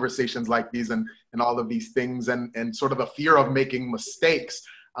have conversations like these and all of these things and sort of the fear of making mistakes.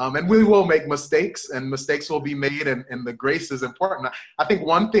 And we will make mistakes and mistakes will be made and the grace is important. I think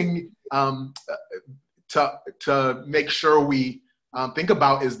one thing to make sure we think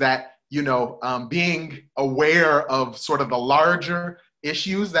about is that, you know, being aware of sort of the larger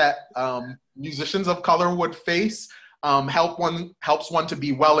issues that musicians of color would face helps one to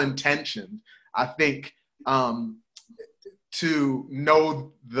be well-intentioned. I think to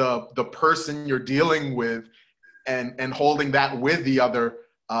know the person you're dealing with and holding that with the other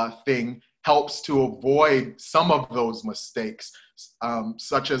thing helps to avoid some of those mistakes,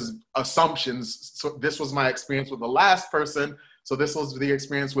 such as assumptions. So this was my experience with the last person, so this was the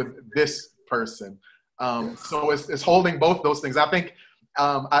experience with this person. So it's holding both those things. I think,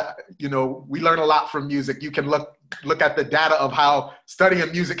 we learn a lot from music. You can look at the data of how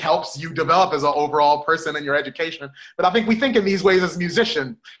studying music helps you develop as an overall person in your education. But I think we think in these ways as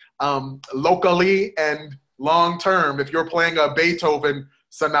musicians, locally and long-term. If you're playing a Beethoven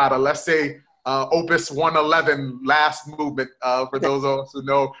sonata, let's say Opus 111, last movement, for those of us who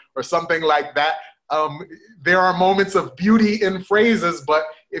know, or something like that, there are moments of beauty in phrases, but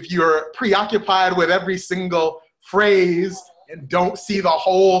if you're preoccupied with every single phrase and don't see the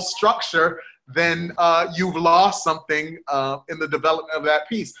whole structure, then you've lost something in the development of that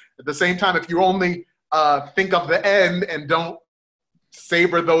piece. At the same time, if you only think of the end and don't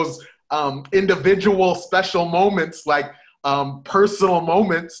savor those individual special moments, like personal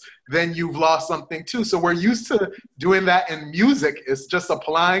moments, then you've lost something too. So we're used to doing that in music. It's just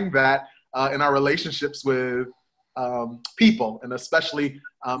applying that in our relationships with people, and especially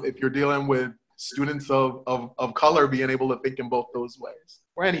if you're dealing with students of color, being able to think in both those ways.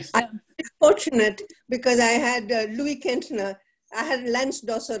 Or any. I'm fortunate because I had Louis Kentner. I had Lance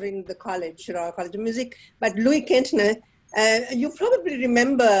Dosser in the college, Royal College of Music, but Louis Kentner, you probably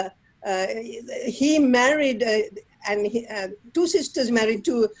remember, he married, two sisters married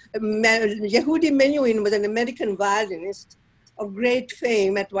to Yehudi Menuhin, was an American violinist of great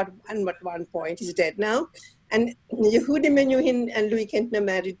fame at one point. He's dead now. And Yehudi Menuhin and Louis Kentner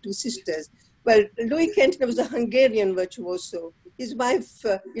married two sisters. Well, Louis Kentner was a Hungarian virtuoso. His wife,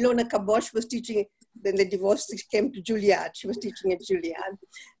 Ilona Kabosh, was teaching, then they divorced, she came to Juilliard. She was teaching at Juilliard.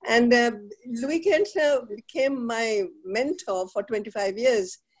 And Louis Kentner became my mentor for 25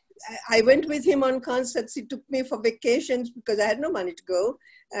 years. I went with him on concerts. He took me for vacations because I had no money to go.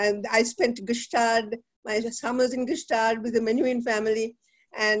 And I spent Gstaad, my summers in Gstaad with the Menuhin family.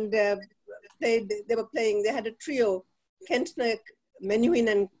 And they had a trio, Kentner,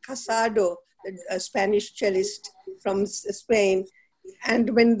 Menuhin, and Casado, a Spanish cellist from Spain. And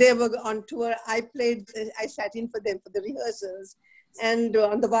when they were on tour, I sat in for them for the rehearsals. And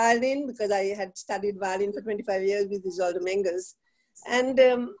on the violin, because I had studied violin for 25 years with Isolde Menges. And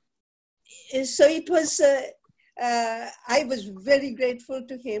so it was, I was very grateful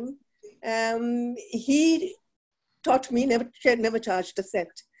to him. He taught me, never charged a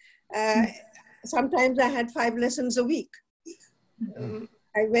cent. Sometimes I had 5 lessons a week.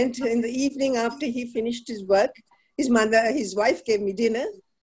 I went in the evening after he finished his work. His wife gave me dinner,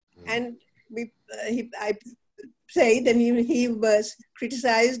 and I played, and he was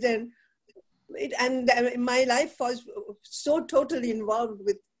criticized, and my life was so totally involved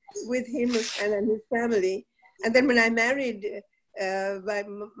with him and his family. And then when I married,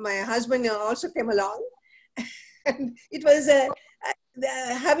 my husband also came along, and it was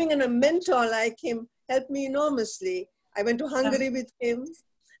having a mentor like him helped me enormously. I went to Hungary with him,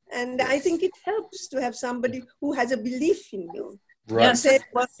 and I think it helps to have somebody who has a belief in you. Right. Yes, it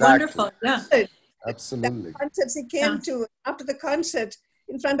was wonderful. Yeah, absolutely. The concerts he came to after the concert,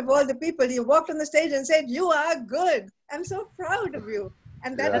 in front of all the people, he walked on the stage and said, "You are good. I'm so proud of you."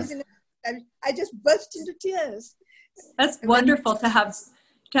 And that was I just burst into tears. That's wonderful to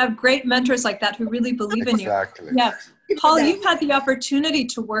have great mentors like that who really believe in you. Exactly. Yeah. Paul, you've had the opportunity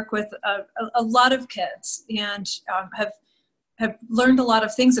to work with a lot of kids and have learned a lot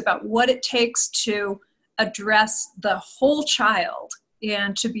of things about what it takes to address the whole child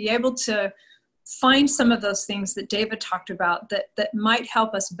and to be able to find some of those things that David talked about that might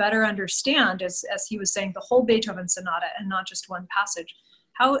help us better understand, as he was saying, the whole Beethoven sonata and not just one passage.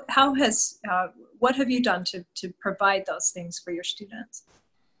 What have you done to provide those things for your students?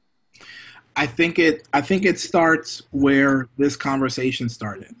 I think it starts where this conversation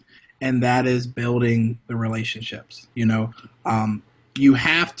started, and that is building the relationships. You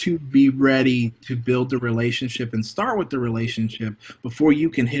have to be ready to build the relationship and start with the relationship before you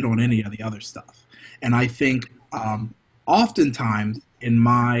can hit on any of the other stuff. And I think oftentimes in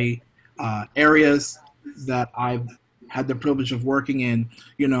my areas that I've had the privilege of working in,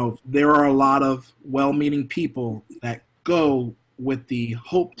 there are a lot of well-meaning people that go with the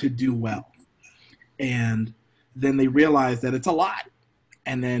hope to do well. And then they realize that it's a lot.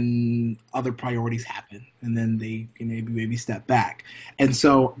 And then other priorities happen. And then they maybe step back. And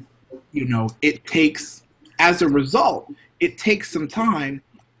so, it takes as a result, it takes some time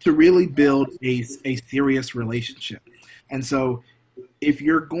to really build a serious relationship. And so if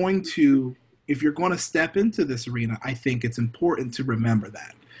you're going to step into this arena, I think it's important to remember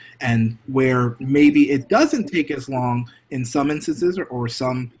that. And where maybe it doesn't take as long in some instances or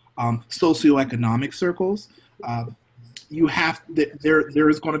some socioeconomic circles, there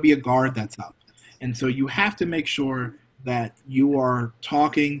is going to be a guard that's up. And so you have to make sure that you are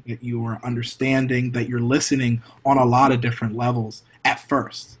talking, that you are understanding, that you're listening on a lot of different levels at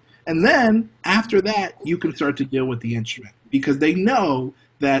first. And then after that, you can start to deal with the instrument, because they know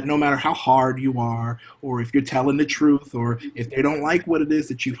that no matter how hard you are, or if you're telling the truth, or if they don't like what it is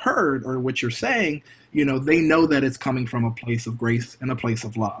that you've heard or what you're saying, they know that it's coming from a place of grace and a place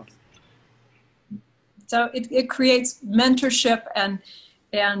of love. So it creates mentorship and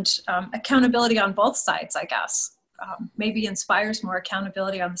accountability on both sides, I guess. Maybe inspires more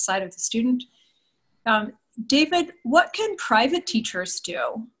accountability on the side of the student. David, what can private teachers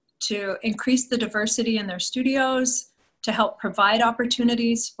do to increase the diversity in their studios, to help provide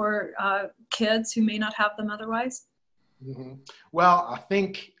opportunities for kids who may not have them otherwise? Mm-hmm. Well, I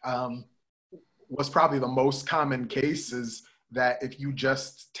think what's probably the most common case is that if you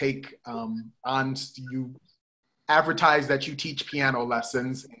just take you advertise that you teach piano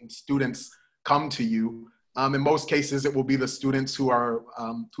lessons and students come to you, in most cases it will be the students who are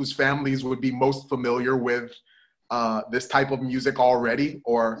whose families would be most familiar with this type of music already,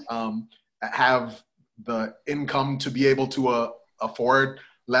 or have the income to be able to afford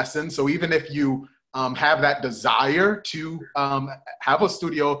lessons. So even if you have that desire to have a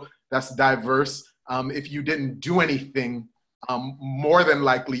studio that's diverse, if you didn't do anything, more than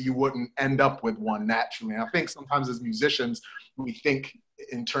likely you wouldn't end up with one naturally. And I think sometimes as musicians, we think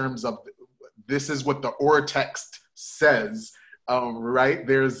in terms of this is what the or text says, right?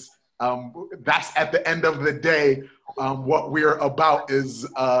 There's that's at the end of the day, what we're about is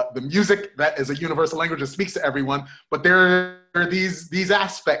the music that is a universal language that speaks to everyone, but there are these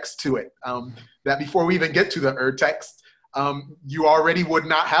aspects to it that before we even get to the text, you already would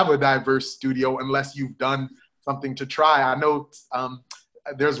not have a diverse studio unless you've done something to try. I know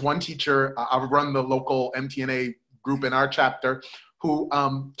there's one teacher, I run the local MTNA group in our chapter, who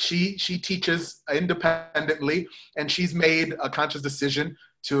she teaches independently, and she's made a conscious decision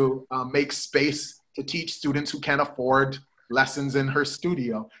to make space to teach students who can't afford lessons in her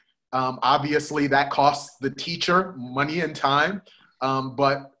studio. Obviously that costs the teacher money and time,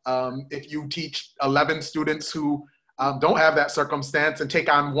 but if you teach 11 students who don't have that circumstance and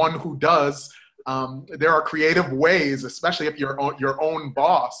take on one who does, there are creative ways, especially if you're your own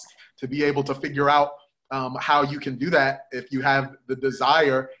boss, to be able to figure out how you can do that if you have the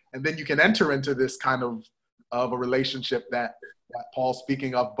desire, and then you can enter into this kind of a relationship that Paul's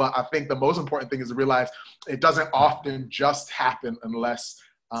speaking of. But I think the most important thing is to realize it doesn't often just happen unless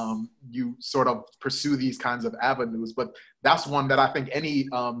you sort of pursue these kinds of avenues. But that's one that I think any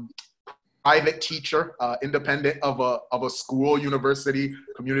private teacher, independent of a school, university,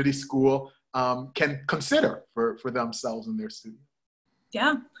 community school, can consider for themselves and their students.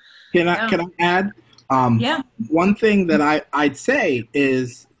 Yeah. Can I add? One thing that I'd say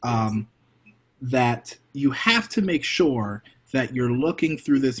is that you have to make sure that you're looking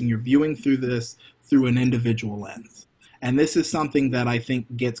through this and you're viewing through this through an individual lens. And this is something that I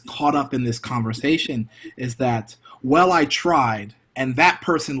think gets caught up in this conversation, is that, well, I tried and that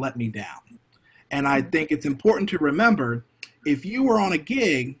person let me down. And I think it's important to remember, if you were on a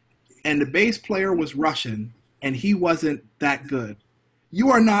gig and the bass player was Russian and he wasn't that good,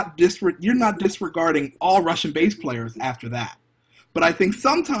 you're not disregarding all Russian bass players after that. But I think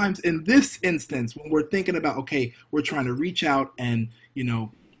sometimes in this instance, when we're thinking about, okay, we're trying to reach out and,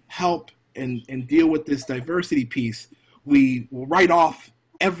 help and deal with this diversity piece, we will write off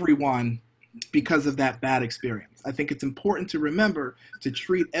everyone because of that bad experience. I think it's important to remember to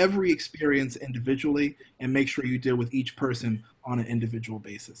treat every experience individually and make sure you deal with each person on an individual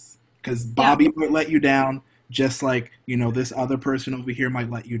basis. Because Bobby might let you down, just like, this other person over here might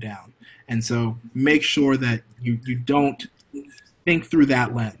let you down. And so make sure that you don't think through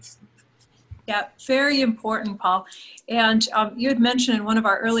that lens. Yeah, very important, Paul. And you had mentioned in one of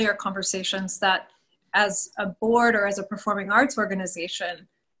our earlier conversations that as a board or as a performing arts organization,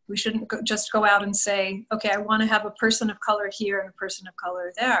 we shouldn't just go out and say, okay, I want to have a person of color here and a person of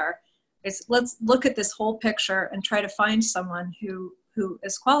color there. Let's look at this whole picture and try to find someone who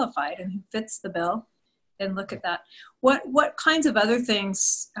is qualified and who fits the bill, and look at that. What kinds of other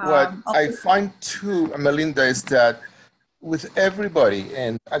things? What I find too, Melinda, is that with everybody,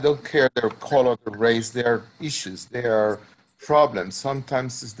 and I don't care their color, their race, their issues, their problem.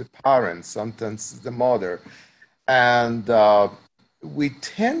 Sometimes it's the parents, sometimes it's the mother. And we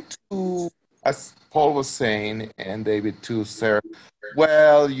tend to, as Paul was saying, and David too, sir,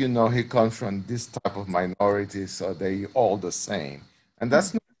 well, you know, he comes from this type of minority, so they all the same. And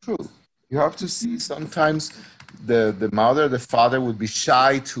that's not true. You have to see sometimes the mother, the father would be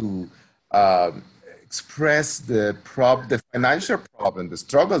shy to express the financial problem, the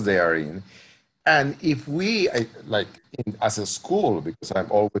struggles they are in. And if we, as a school, because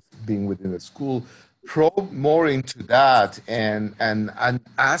I've always been within a school, probe more into that and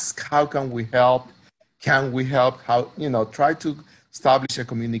ask how can we help? Can we help? How, you know, try to establish a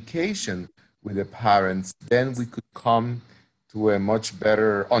communication with the parents, then we could come to a much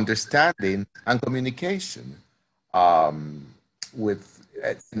better understanding and communication and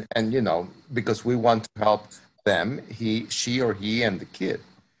you know, because we want to help them, she or he and the kid.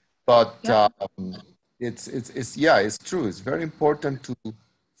 But Yeah. it's true. It's very important to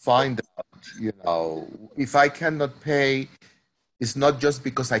find out, you know, if I cannot pay, it's not just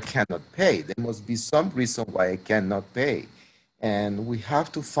because I cannot pay. There must be some reason why I cannot pay. And we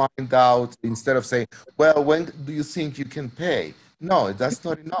have to find out, instead of saying, well, when do you think you can pay? No, that's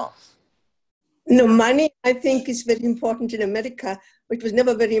not enough. No, money, I think, is very important in America, which was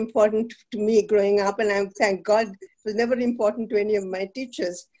never very important to me growing up. And I thank God it was never important to any of my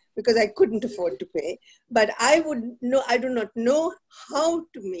teachers because I couldn't afford to pay. But I do not know how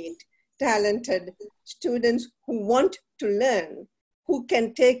to meet talented students who want to learn, who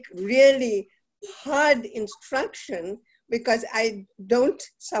can take really hard instruction, because I don't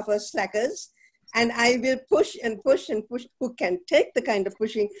suffer slackers, and I will push and push and push, who can take the kind of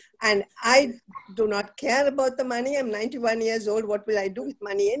pushing. And I do not care about the money. I'm 91 years old. What will I do with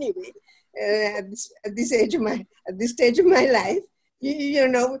money anyway? At this stage of my life, you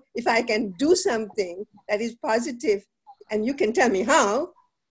know, if I can do something that is positive and you can tell me how,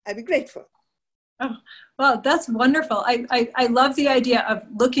 I'd be grateful. Oh, well, that's wonderful. I love the idea of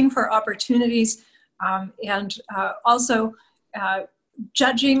looking for opportunities and also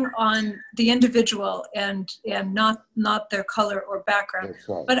judging on the individual and not their color or background.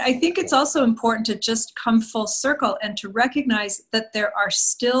 Right. But I think it's also important to just come full circle and to recognize that there are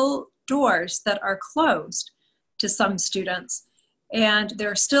still doors that are closed to some students. And there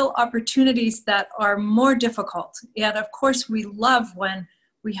are still opportunities that are more difficult. And of course, we love when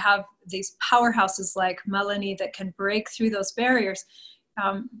we have these powerhouses like Melanie that can break through those barriers.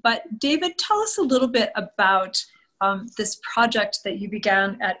 But David, tell us a little bit about this project that you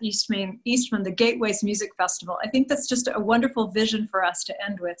began at Eastman, the Gateways Music Festival. I think that's just a wonderful vision for us to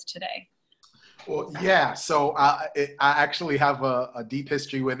end with today. Well, yeah, so I actually have a deep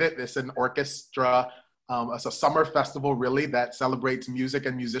history with it. It's an orchestra. It's a summer festival, really, that celebrates music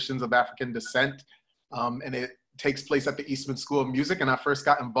and musicians of African descent. And it takes place at the Eastman School of Music. And I first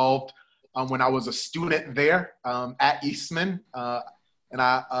got involved when I was a student there at Eastman. And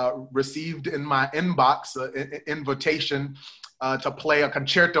I received in my inbox an invitation to play a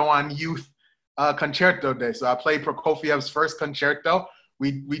concerto on Youth Concerto Day. So I played Prokofiev's first concerto.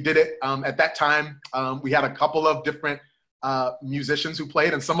 We did it at that time. We had a couple of different musicians who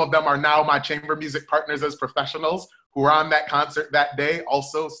played, and some of them are now my chamber music partners as professionals who were on that concert that day,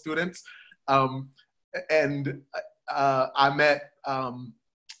 also students. And I met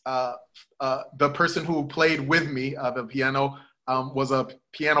the person who played with me, the piano, was a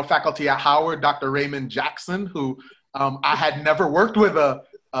piano faculty at Howard, Dr. Raymond Jackson, who I had never worked with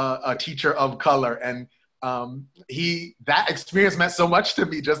a teacher of color. And that experience meant so much to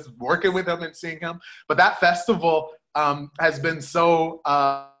me, just working with him and seeing him. But that festival has been so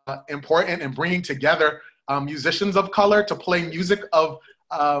important in bringing together musicians of color to play music of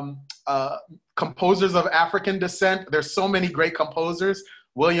composers of African descent. There's so many great composers: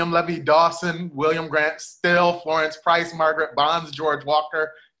 William Levy Dawson, William Grant Still, Florence Price, Margaret Bonds, George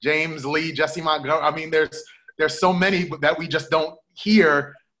Walker, James Lee, Jesse Montgomery. I mean, there's so many that we just don't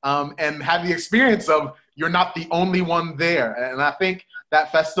hear and have the experience of. You're not the only one there. And I think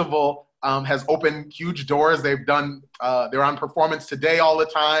that festival has opened huge doors. They've done, they're on Performance Today all the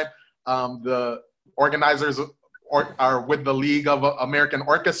time. The organizers are with the League of American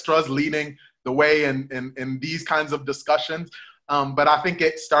Orchestras, leading the way in these kinds of discussions. But I think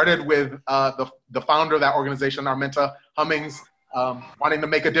it started with the founder of that organization, Arminta Hummings, wanting to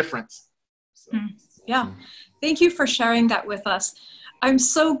make a difference. So. Yeah, thank you for sharing that with us. I'm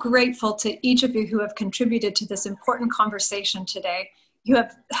so grateful to each of you who have contributed to this important conversation today. You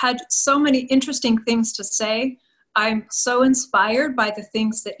have had so many interesting things to say. I'm so inspired by the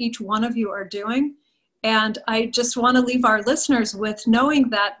things that each one of you are doing. And I just want to leave our listeners with knowing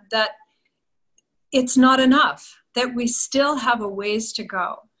that it's not enough. that we still have a ways to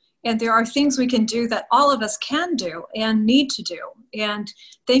go. And there are things we can do that all of us can do and need to do. And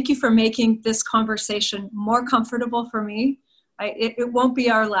thank you for making this conversation more comfortable for me. It won't be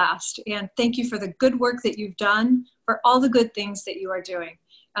our last. And thank you for the good work that you've done, for all the good things that you are doing.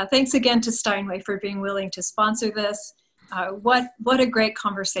 Thanks again to Steinway for being willing to sponsor this. What a great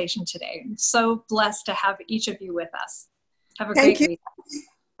conversation today. I'm so blessed to have each of you with us. Have a great week.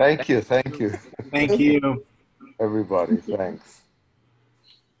 Thank you. Thank you. Thank you. Everybody, thanks.